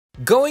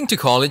Going to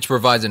college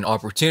provides an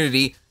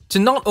opportunity to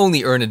not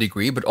only earn a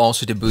degree but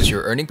also to boost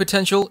your earning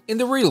potential in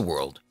the real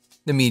world.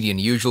 The median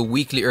usual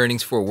weekly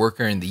earnings for a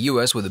worker in the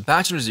US with a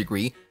bachelor's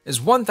degree is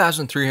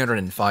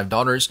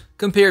 $1,305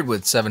 compared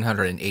with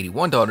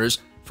 $781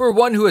 for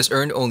one who has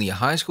earned only a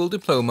high school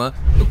diploma,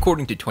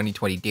 according to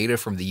 2020 data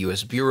from the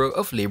US Bureau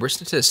of Labor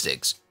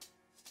Statistics.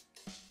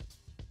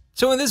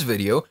 So in this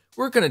video,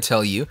 we're going to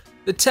tell you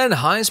the 10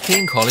 highest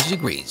paying college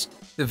degrees.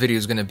 The video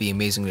is going to be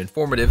amazingly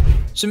informative,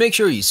 so make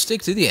sure you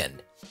stick to the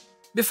end.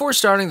 Before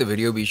starting the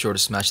video, be sure to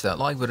smash that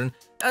like button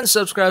and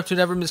subscribe to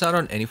never miss out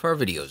on any of our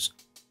videos.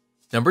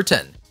 Number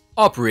 10.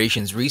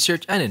 Operations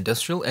Research and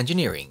Industrial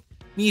Engineering.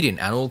 Median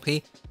annual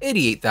pay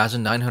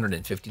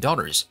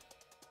 $88,950.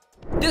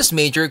 This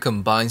major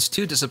combines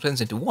two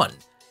disciplines into one.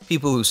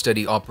 People who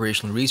study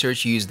operational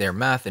research use their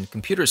math and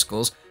computer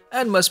skills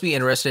and must be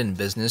interested in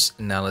business,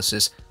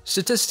 analysis,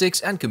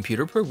 statistics, and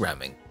computer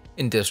programming.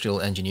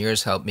 Industrial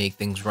engineers help make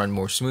things run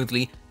more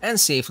smoothly and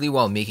safely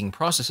while making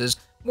processes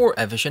more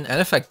efficient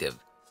and effective.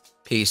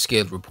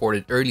 PayScale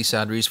reported early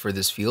salaries for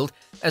this field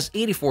as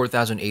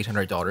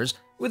 $84,800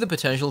 with the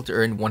potential to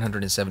earn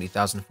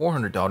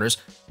 $170,400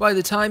 by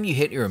the time you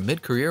hit your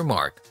mid-career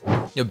mark.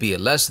 Your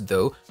BLS,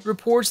 though,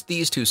 reports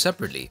these two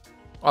separately.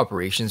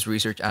 Operations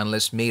research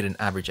analysts made an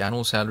average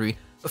annual salary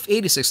of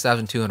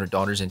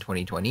 $86,200 in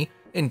 2020.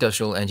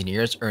 Industrial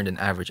engineers earned an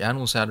average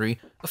annual salary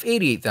of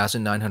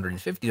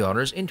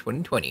 $88,950 in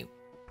 2020.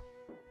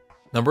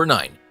 Number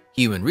 9.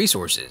 Human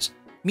Resources.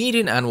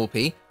 Median annual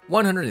pay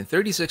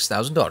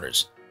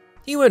 $136,000.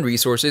 Human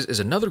Resources is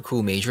another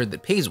cool major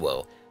that pays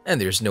well, and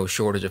there's no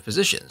shortage of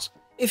positions.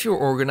 If you're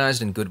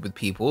organized and good with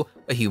people,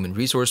 a human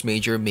resource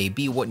major may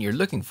be what you're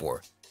looking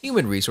for.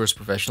 Human resource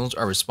professionals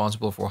are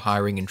responsible for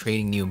hiring and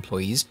training new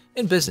employees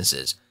in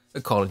businesses.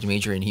 A college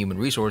major in human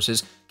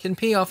resources can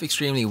pay off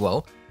extremely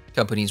well.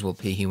 Companies will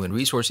pay human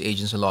resource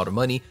agents a lot of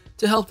money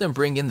to help them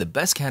bring in the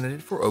best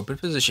candidate for open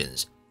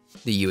positions.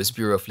 The US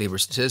Bureau of Labor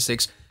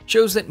Statistics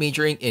shows that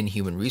majoring in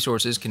human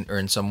resources can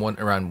earn someone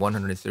around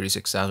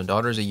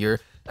 $136,000 a year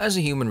as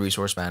a human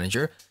resource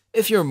manager.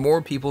 If you're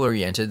more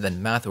people-oriented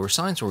than math or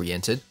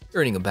science-oriented,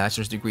 earning a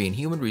bachelor's degree in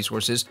human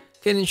resources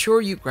can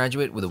ensure you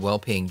graduate with a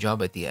well-paying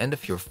job at the end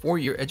of your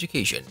 4-year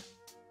education.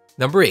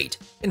 Number 8.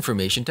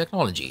 Information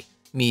Technology.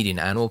 Median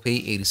annual pay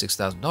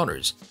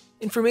 $86,000.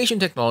 Information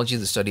technology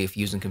is the study of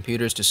using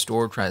computers to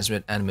store,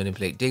 transmit, and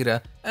manipulate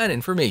data and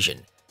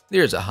information.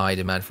 There is a high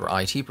demand for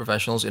IT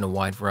professionals in a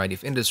wide variety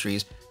of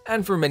industries,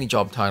 and for many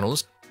job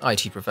titles,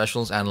 IT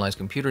professionals analyze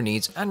computer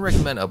needs and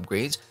recommend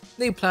upgrades.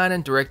 They plan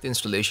and direct the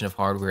installation of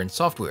hardware and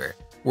software,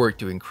 work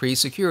to increase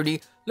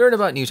security, learn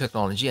about new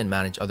technology, and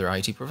manage other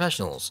IT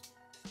professionals.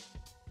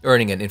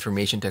 Earning an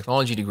information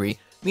technology degree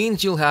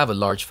means you'll have a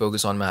large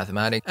focus on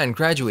mathematics and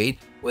graduate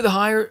with a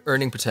higher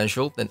earning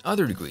potential than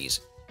other degrees.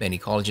 Many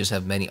colleges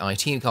have many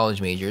IT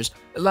college majors,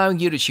 allowing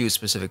you to choose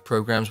specific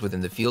programs within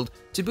the field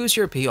to boost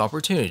your pay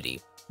opportunity.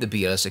 The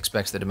BLS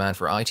expects the demand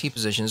for IT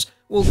positions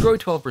will grow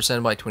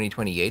 12% by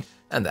 2028,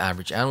 and the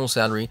average annual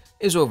salary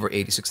is over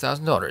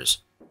 $86,000.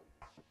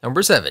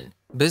 Number 7.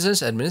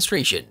 Business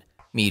Administration.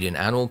 Median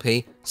annual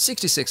pay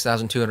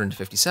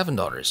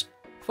 $66,257.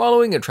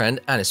 Following a trend,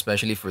 and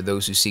especially for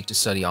those who seek to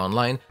study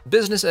online,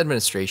 business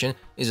administration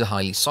is a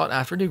highly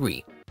sought-after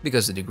degree.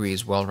 Because the degree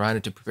is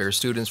well-rounded to prepare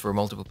students for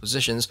multiple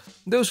positions,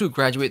 those who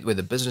graduate with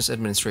a business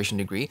administration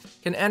degree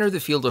can enter the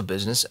field of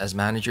business as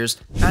managers,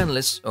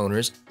 analysts,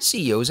 owners,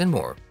 CEOs, and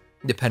more.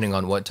 Depending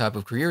on what type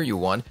of career you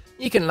want,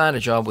 you can land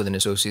a job with an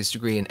associate's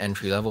degree in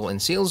entry-level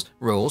and sales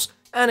roles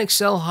and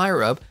excel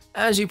higher up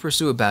as you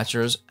pursue a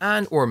bachelor's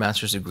and/or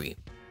master's degree.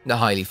 The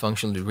highly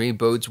functional degree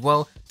bodes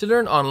well to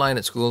learn online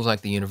at schools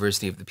like the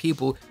University of the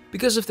People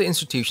because of the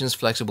institution's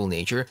flexible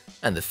nature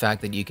and the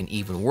fact that you can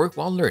even work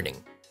while learning.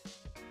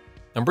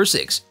 Number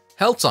 6.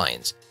 Health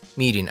Science.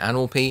 Median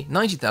annual pay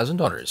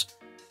 $90,000.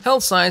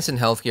 Health Science and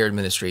Healthcare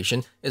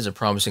Administration is a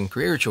promising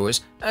career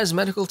choice as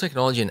medical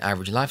technology and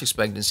average life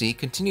expectancy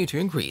continue to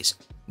increase.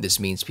 This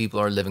means people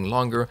are living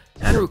longer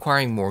and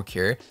requiring more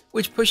care,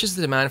 which pushes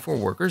the demand for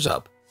workers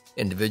up.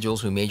 Individuals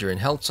who major in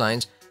health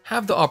science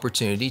have the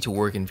opportunity to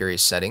work in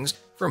various settings,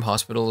 from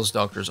hospitals,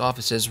 doctors'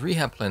 offices,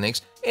 rehab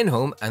clinics,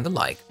 in-home, and the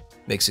like.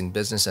 Mixing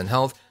business and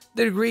health,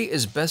 the degree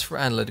is best for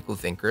analytical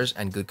thinkers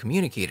and good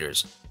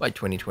communicators. By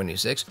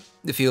 2026,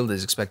 the field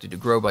is expected to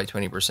grow by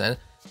 20%,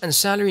 and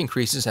salary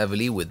increases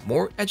heavily with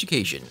more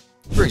education.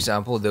 For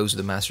example, those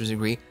with a master's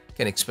degree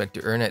can expect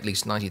to earn at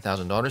least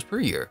 $90,000 per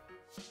year.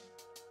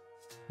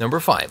 Number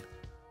 5.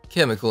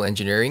 Chemical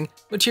Engineering,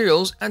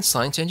 Materials, and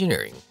Science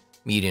Engineering.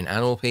 Median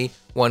annual pay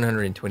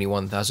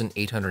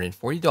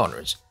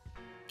 $121,840.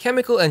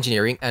 Chemical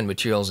Engineering and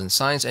Materials and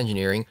Science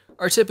Engineering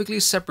are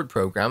typically separate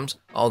programs,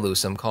 although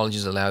some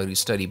colleges allow you to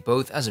study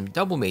both as a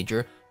double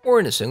major or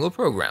in a single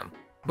program.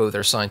 Both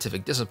are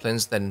scientific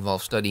disciplines that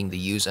involve studying the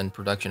use and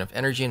production of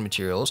energy and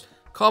materials.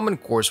 Common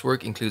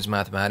coursework includes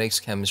mathematics,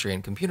 chemistry,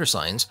 and computer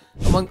science,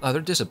 among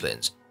other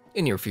disciplines.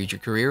 In your future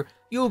career,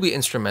 you will be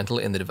instrumental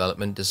in the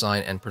development,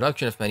 design, and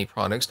production of many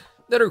products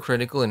that are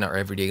critical in our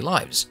everyday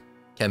lives.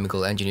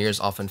 Chemical engineers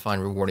often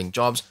find rewarding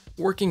jobs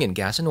working in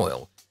gas and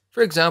oil.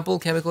 For example,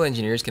 chemical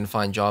engineers can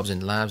find jobs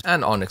in labs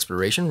and on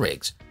exploration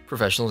rigs.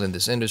 Professionals in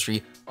this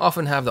industry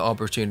often have the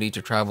opportunity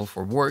to travel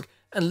for work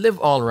and live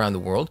all around the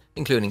world,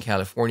 including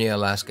California,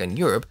 Alaska, and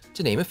Europe,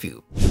 to name a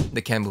few.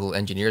 The chemical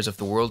engineers of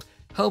the world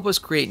help us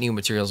create new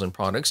materials and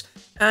products,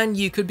 and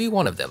you could be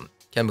one of them.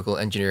 Chemical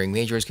engineering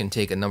majors can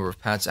take a number of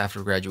paths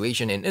after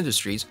graduation in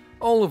industries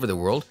all over the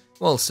world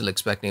while still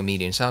expecting a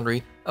median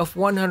salary of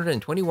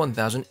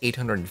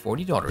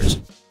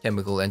 $121,840.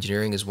 Chemical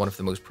engineering is one of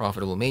the most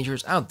profitable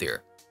majors out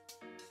there.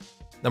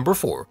 Number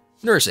 4.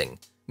 Nursing.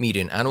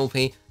 Median annual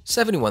pay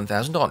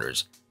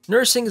 $71,000.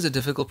 Nursing is a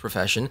difficult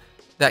profession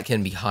that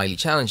can be highly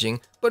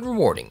challenging but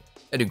rewarding.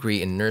 A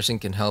degree in nursing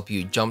can help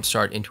you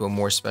jumpstart into a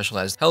more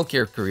specialized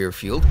healthcare career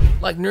field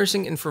like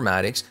nursing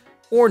informatics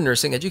or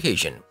nursing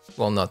education.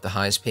 While not the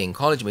highest paying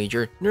college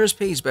major, nurse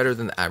pays better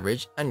than the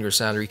average and your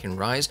salary can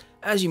rise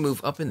as you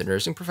move up in the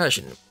nursing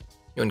profession.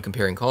 When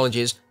comparing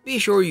colleges, be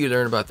sure you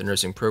learn about the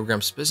nursing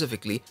program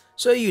specifically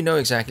so you know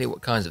exactly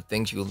what kinds of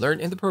things you'll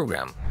learn in the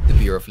program. The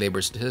Bureau of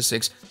Labor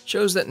Statistics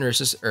shows that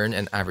nurses earn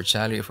an average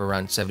salary of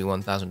around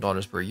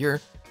 $71,000 per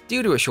year.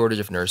 Due to a shortage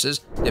of nurses,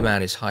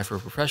 demand is high for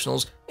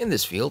professionals in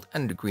this field,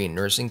 and a degree in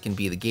nursing can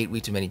be the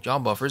gateway to many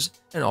job offers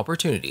and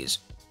opportunities.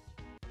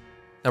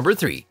 Number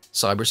 3.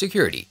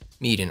 Cybersecurity.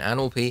 Median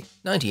annual pay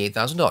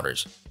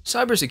 $98,000.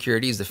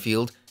 Cybersecurity is the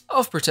field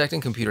of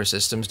protecting computer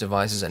systems,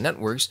 devices, and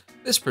networks.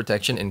 This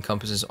protection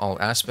encompasses all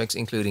aspects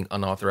including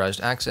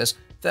unauthorized access,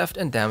 theft,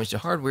 and damage to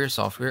hardware,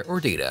 software, or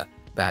data.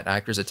 Bad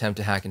actors attempt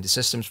to hack into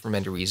systems for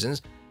many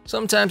reasons.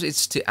 Sometimes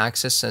it's to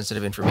access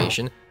sensitive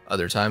information,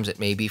 other times it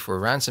may be for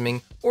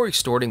ransoming or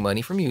extorting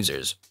money from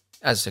users.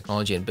 As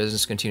technology and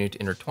business continue to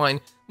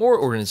intertwine, more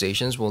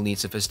organizations will need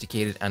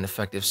sophisticated and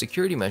effective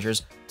security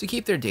measures to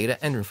keep their data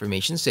and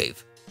information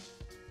safe.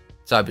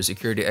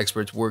 Cybersecurity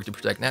experts work to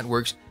protect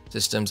networks,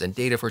 systems, and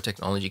data for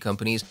technology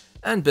companies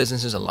and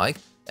businesses alike.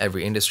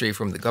 Every industry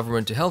from the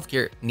government to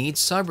healthcare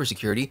needs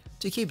cybersecurity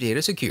to keep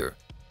data secure.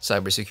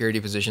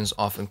 Cybersecurity positions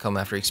often come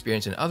after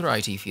experience in other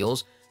IT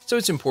fields, so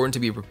it's important to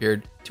be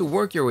prepared to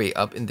work your way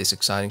up in this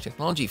exciting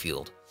technology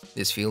field.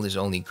 This field is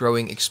only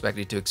growing,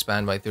 expected to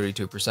expand by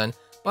 32%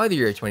 by the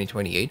year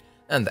 2028,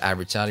 and the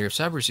average salary of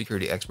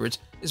cybersecurity experts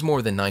is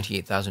more than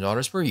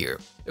 $98,000 per year,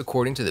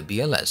 according to the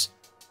BLS.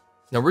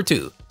 Number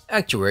 2.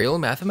 Actuarial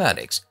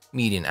Mathematics.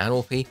 Median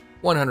annual pay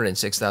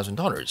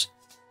 $106,000.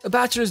 A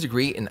bachelor's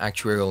degree in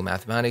actuarial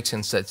mathematics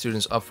can set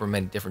students up for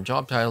many different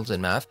job titles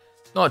in math,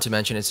 not to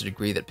mention it's a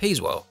degree that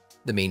pays well.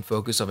 The main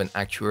focus of an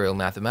actuarial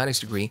mathematics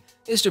degree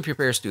is to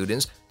prepare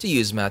students to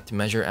use math to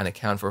measure and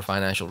account for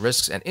financial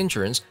risks and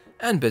insurance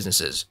and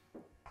businesses.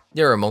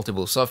 There are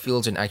multiple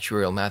subfields in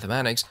actuarial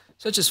mathematics,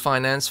 such as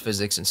finance,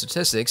 physics, and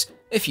statistics.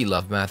 If you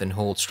love math and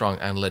hold strong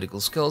analytical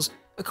skills,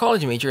 a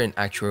college major in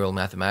actuarial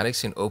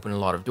mathematics can open a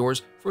lot of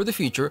doors for the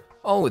future,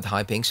 all with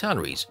high-paying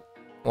salaries.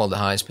 While the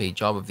highest paid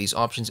job of these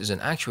options is an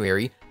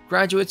actuary,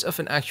 graduates of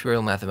an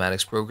actuarial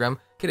mathematics program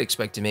could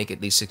expect to make at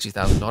least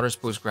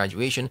 $60,000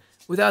 post-graduation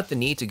without the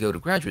need to go to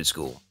graduate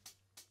school.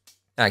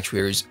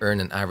 Actuaries earn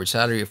an average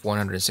salary of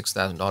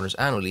 $106,000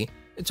 annually.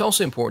 It's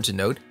also important to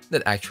note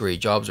that actuary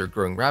jobs are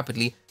growing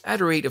rapidly at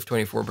a rate of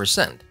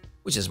 24%,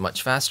 which is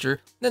much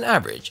faster than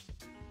average.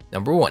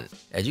 Number 1.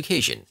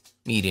 Education.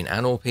 Median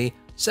annual pay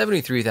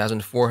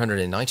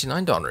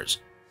 $73,499.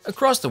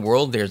 Across the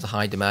world, there's a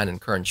high demand and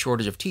current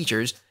shortage of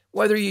teachers.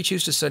 Whether you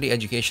choose to study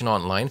education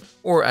online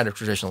or at a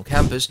traditional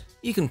campus,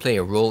 you can play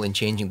a role in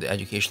changing the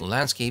educational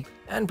landscape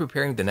and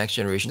preparing the next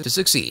generation to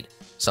succeed.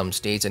 Some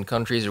states and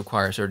countries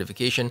require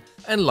certification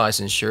and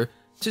licensure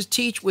to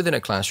teach within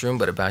a classroom,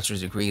 but a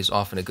bachelor's degree is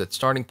often a good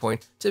starting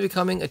point to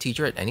becoming a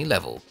teacher at any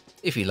level.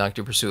 If you'd like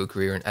to pursue a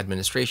career in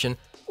administration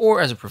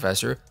or as a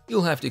professor,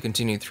 you'll have to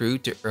continue through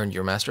to earn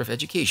your Master of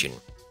Education.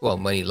 While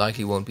money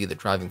likely won't be the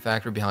driving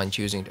factor behind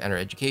choosing to enter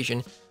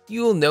education,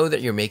 you'll know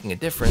that you're making a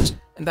difference,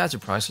 and that's a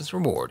priceless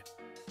reward.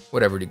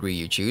 Whatever degree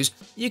you choose,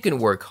 you can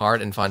work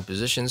hard and find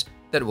positions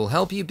that will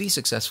help you be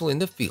successful in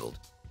the field.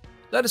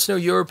 Let us know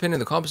your opinion in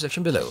the comment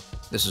section below.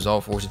 This is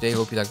all for today.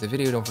 Hope you liked the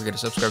video. Don't forget to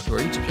subscribe to our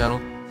YouTube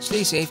channel.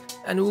 Stay safe,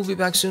 and we'll be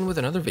back soon with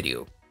another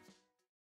video.